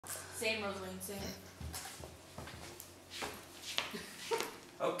Same, Rosaline, same.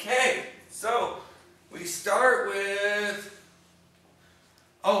 Okay, so we start with,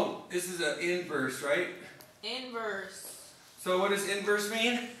 oh, this is an inverse, right? Inverse. So what does inverse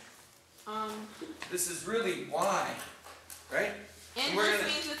mean? This is really y, right? Inverse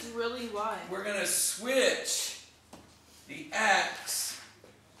means it's really y. We're going to switch the x.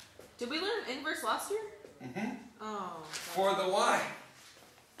 Did we learn inverse last year? Mm-hmm. Oh. For the y.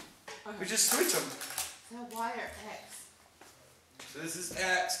 Okay. We just switch them. Is that y or x? So this is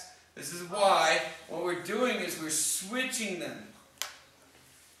x, this is y. What we're doing is we're switching them.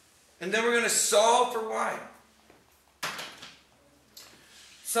 And then we're going to solve for y.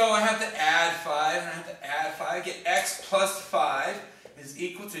 So I have to add 5, and I have to add 5. Get x plus 5 is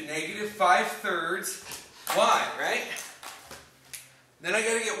equal to negative 5/3 y, right? Then I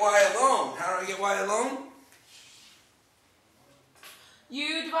got to get y alone. How do I get y alone?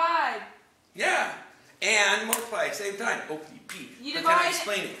 You divide. Yeah. And multiply at the same time. OPP. You How divide. can I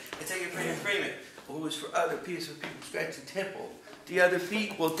explain it? I take it and frame it. O is for other, P is for people. Scratch the temple. The other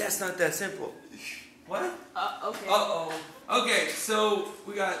feet. Well, that's not that simple. What? Okay. Uh-oh. Okay, so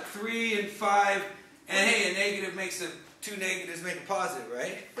we got 3 and 5. And hey, a negative makes two negatives make a positive,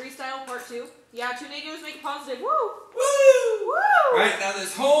 right? Freestyle part 2. Yeah, 2 negatives make a positive. Woo! Woo! Woo! Right, now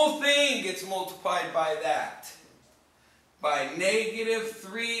this whole thing gets multiplied by that. By negative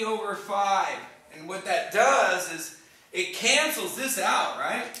 3 over 5. And what that does is it cancels this out,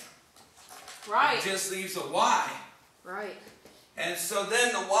 right? Right. It just leaves a y. Right. And so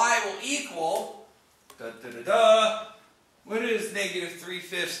then the y will equal, what is negative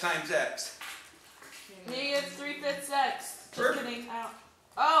 3/5 times x? Negative 3/5 x. Just Perfect. kidding.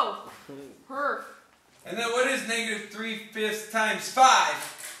 Oh. Perf. And then what is negative 3/5 times 5?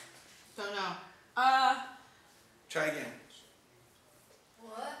 Don't know. Try again.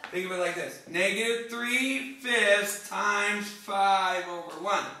 What? Think of it like this. Negative 3/5 times 5 over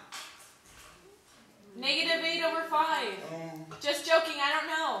 1. Negative 8 over 5. Just joking, I don't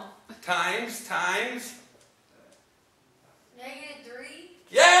know. Times. Negative 3?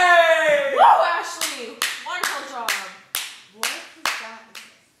 Yay! Woo, Ashley! Wonderful job. What is that?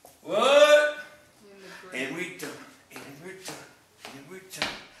 What? And we're done. And we're done. And we're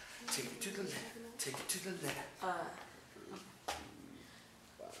done. Take it to the left. Take it to the left.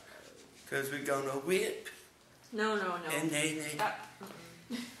 Because we're going to whip. No. And they. That-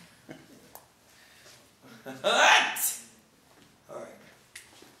 What? Alright.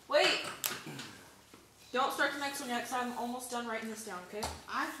 Wait. Don't start the next one yet, because I'm almost done writing this down, okay?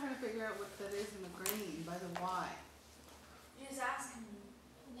 I'm trying to figure out what that is in the green by the Y. You just asked me.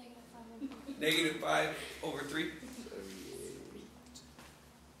 Negative 5 over 3.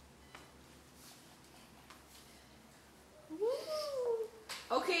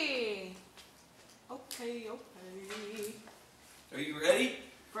 Okay. Are you ready?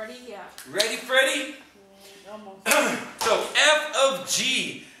 Ready? Yeah. Ready, Freddy? Almost. So f of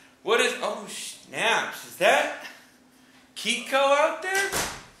g. What is, oh snaps, is that Kiko out there?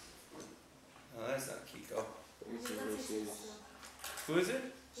 No, that's not Kiko. Who is it?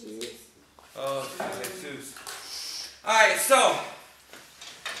 Oh, it's Jesus. Alright, so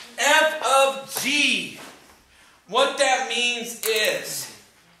f of g. What that means is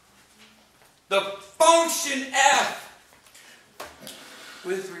the function f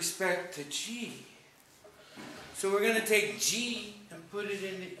with respect to g. So we're going to take g and put it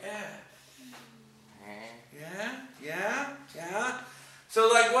into f. Yeah? So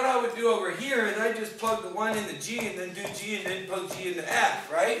like what I would do over here is I just plug the 1 into g and then do g and then plug g into f,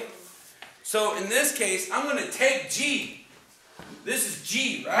 right? So in this case, I'm going to take g. This is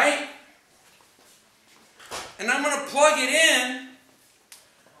g, right? And I'm going to plug it in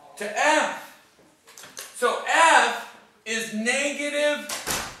to f. So f is negative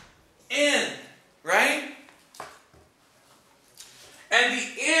n, right? And the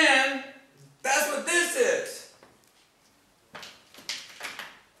n, that's what this is.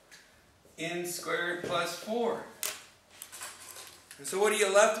 N squared plus 4. And so what are you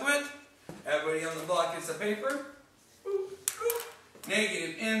left with? Everybody on the block gets a paper.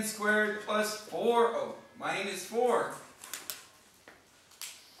 Negative n squared plus 4. Oh, minus 4.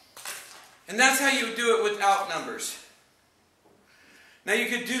 And that's how you would do it without numbers. Now you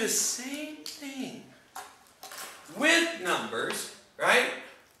could do the same thing with numbers, right?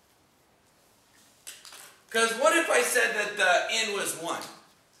 Because what if I said that the n was 1?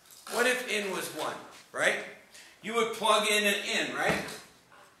 What if n was 1, right? You would plug in an n, right?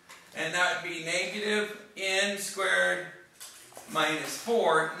 And that would be negative n squared minus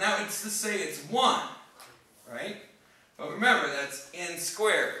 4. Now it's to say it's 1, right? But remember, that's n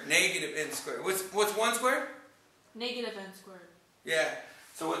squared, negative n squared. What's 1 squared? Negative n squared. Yeah.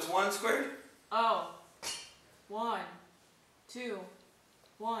 So what's 1 squared? Oh. 1, 2,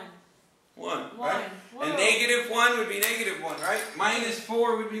 1. 1, 1. right? Whoa. And negative 1 would be negative 1, right? Minus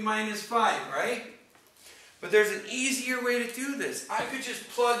 4 would be minus 5, right? But there's an easier way to do this. I could just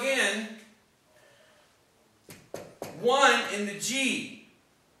plug in 1 in the g.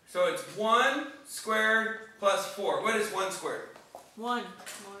 So it's 1 squared plus 4. What is 1 squared? 1.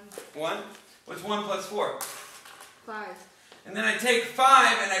 1? What's 1 plus 4? 5. And then I take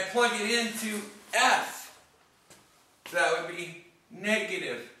 5 and I plug it into f. So that would be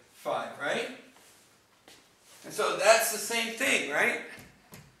negative 5, right? And so that's the same thing, right?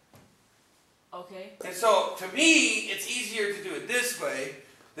 Okay. And so to me, it's easier to do it this way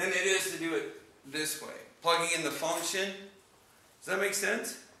than it is to do it this way. Plugging in the function. Does that make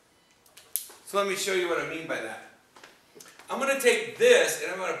sense? So let me show you what I mean by that. I'm going to take this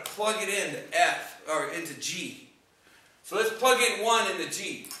and I'm going to plug it into f, or into g. So let's plug in 1 into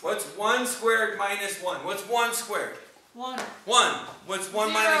g. What's 1 squared minus 1? What's 1 squared? 1. 1. What's 1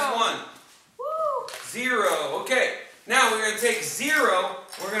 0. minus 1? Woo! 0. Okay. Now we're going to take 0,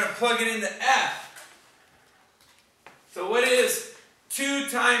 we're going to plug it into f. So what is 2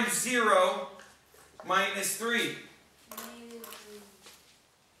 times 0 minus 3?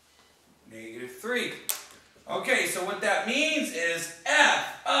 Negative 3. Okay, so what that means is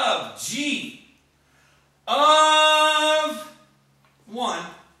f of g of 1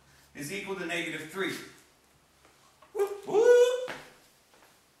 is equal to negative 3. Whoop, whoop.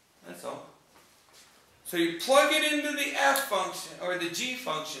 That's all. So you plug it into the f function, or the g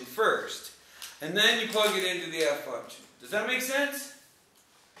function first, and then you plug it into the f function. Does that make sense?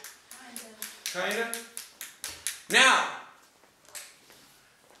 Kind of. Now,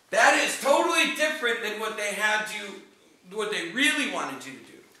 that is totally different than what they had you, what they really wanted you to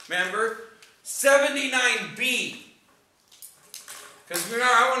do. Remember? 79b. Because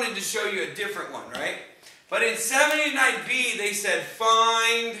I wanted to show you a different one, right? But in 79b, they said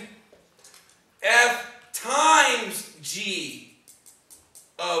find f times g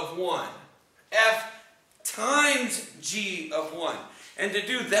of 1. F times g of 1. And to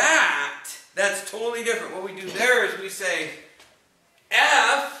do that, that's totally different. What we do there is we say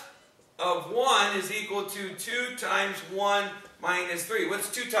f of 1 is equal to 2 times 1 minus 3. What's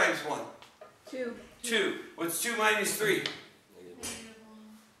 2 times 1? 2. 2. What's 2 minus 3?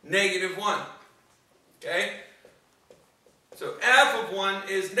 Negative 1. Okay? So f of 1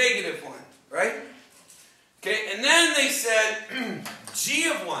 is negative 1, right? Okay, and then they said g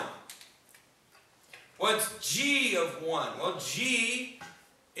of 1. What's g of 1? Well, g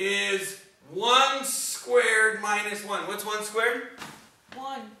is 1 squared minus 1. What's 1 squared?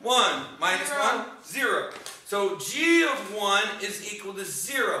 1. 1 minus 0. 1? 0. So g of 1 is equal to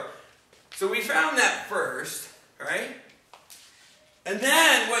 0. So we found that first, right? And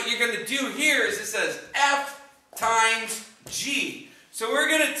then what you're going to do here is it says f times g. So we're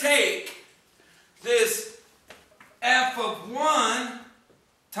going to take this f of 1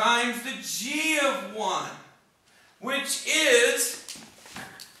 times the g of 1, which is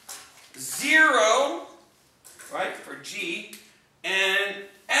 0, right, for g, and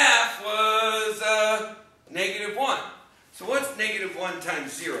f was negative 1. So what's negative 1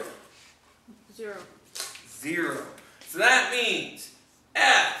 times 0? 0. 0. So that means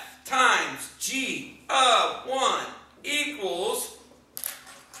f times g of 1 equals